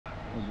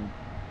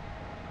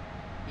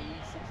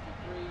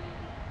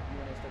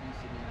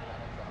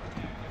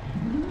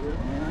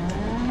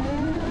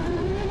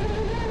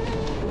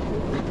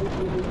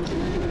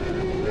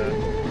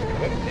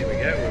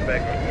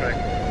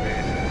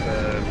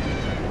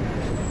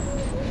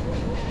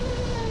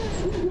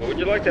would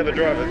you like to have a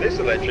drive of this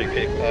electric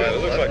vehicle? It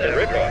looks like a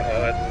ripper.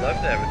 I'd love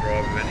to have a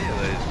drive of any of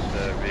these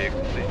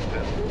vehicles,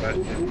 internal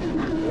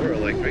combustion or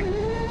electric.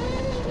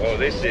 Well,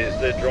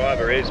 the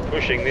driver is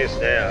pushing this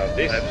now.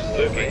 This is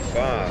looking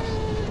fast.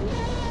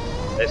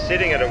 They're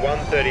sitting at a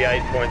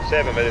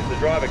 1:38.7, but if the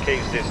driver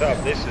keeps this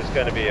up, this is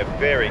going to be a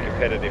very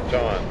competitive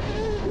time.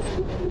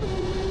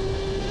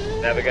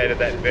 Navigated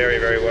that very,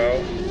 very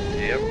well.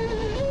 Yep.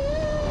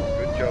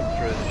 Good job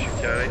through the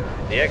chicane.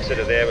 The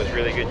exit there was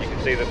really good. You can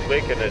see the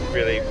flick and it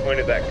really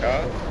pointed that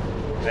car.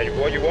 And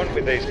what you want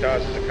with these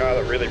cars is a car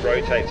that really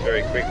rotates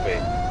very quickly.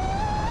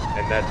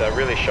 And that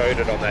really showed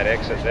it on that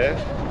exit there.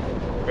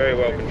 Very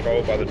well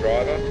controlled by the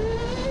driver.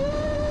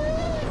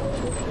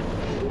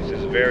 This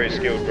is very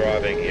skilled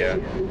driving here.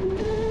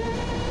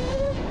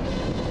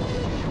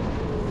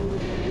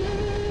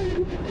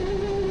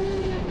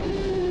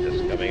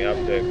 Just coming up,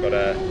 they've got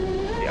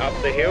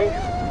up the hill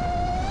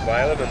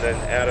slalom and then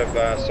out of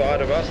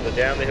sight of us, the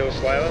down the hill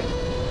slalom.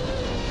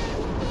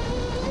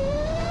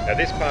 Now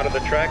this part of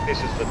the track,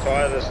 this is the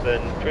tightest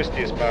and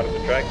twistiest part of the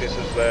track. This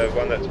is the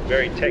one that's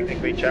very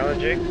technically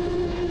challenging.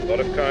 A lot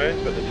of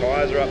cones, but the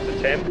tyres are up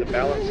to temp. The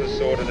balance is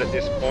sorted at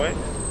this point.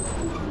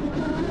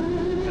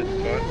 That's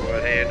tight,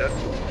 right-hander.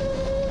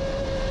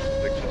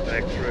 Flicks it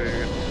back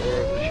through more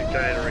of the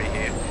chicanery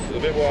here. A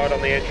little bit wide on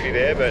the entry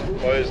there, but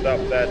closed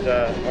up that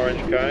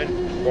orange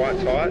cone. Quite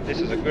tight. This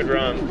is a good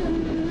run.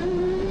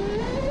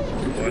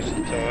 Nice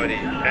and tidy.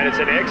 And it's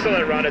an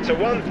excellent run. It's a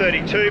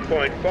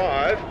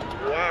 1:32.5.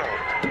 Wow.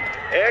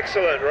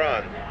 Excellent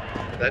run.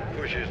 That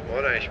pushes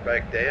Monash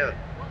back down.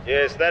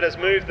 Yes, that has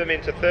moved them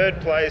into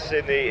third place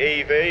in the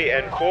EV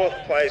and fourth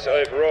place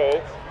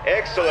overall.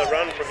 Excellent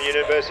run from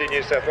University of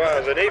New South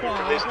Wales, and even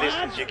from this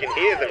distance you can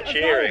hear them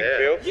cheering,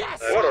 Phil.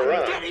 Yes, what a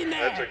run.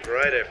 That's a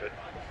great effort.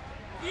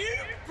 You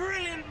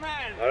brilliant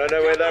man. I don't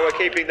know where they were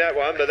keeping that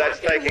one, but that's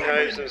taking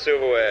home some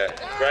silverware.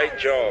 Great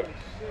job.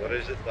 What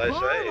is it they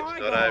say? It's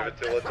not over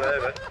till it's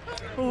over.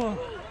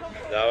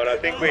 No, and I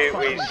think we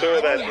saw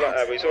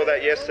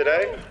that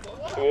yesterday.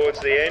 Towards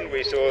the end,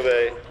 we saw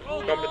the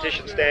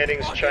competition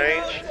standings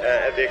change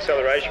at the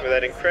acceleration with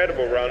that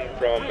incredible run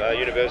from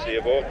University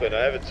of Auckland.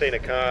 I haven't seen a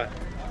car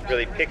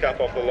really pick up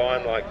off the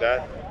line like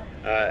that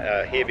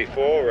here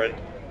before, and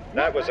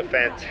that was a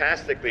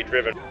fantastically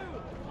driven.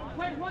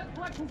 Wait,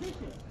 what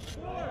position?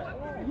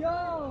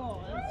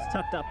 Yo! It's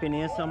tucked up in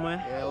here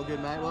somewhere. Yeah, all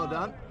good, mate. Well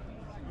done.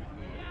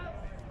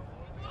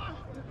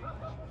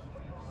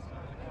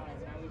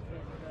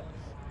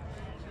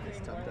 It's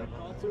tucked up.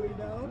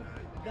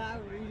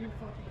 That really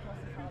fucking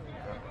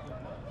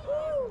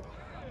Woo!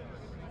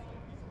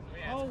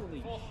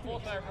 Holy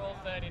Fourth overall,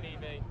 third in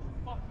EV.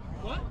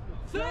 What?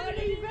 Third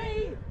in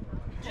EV?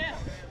 Yeah.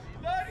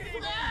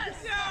 Yes!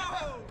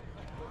 No!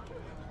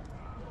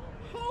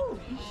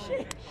 Holy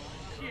shit!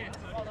 Shit.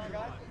 Well done,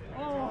 guys.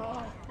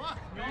 Oh, Fuck.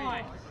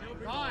 Nice.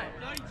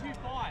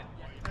 32.5.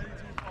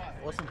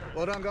 Awesome.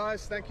 Well done,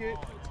 guys. Thank you.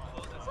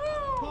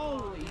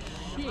 holy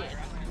shit!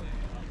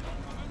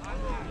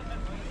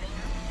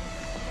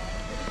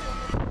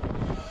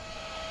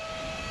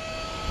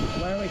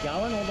 Where are we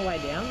going? All the way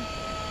down?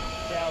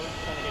 Yeah, we're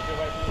just trying to get you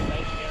away from the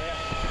staging area.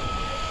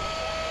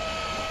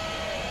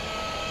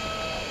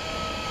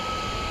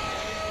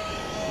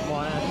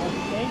 Why not?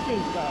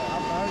 Entries go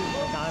up road.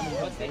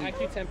 What's the AQ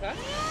temper?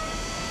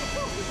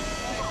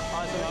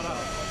 Oh, it's a lot up.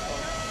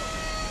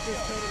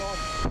 Just turn it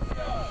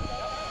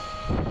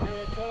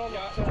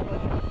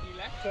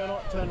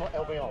on. Turn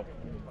LV on.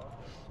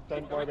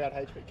 Don't worry about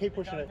HP. Keep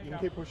pushing it. You can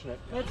keep pushing it.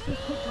 Let's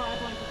just put tire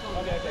blankets on.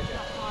 Okay.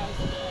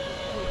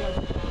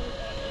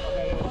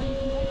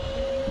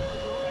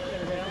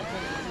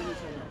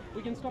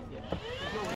 We can stop here.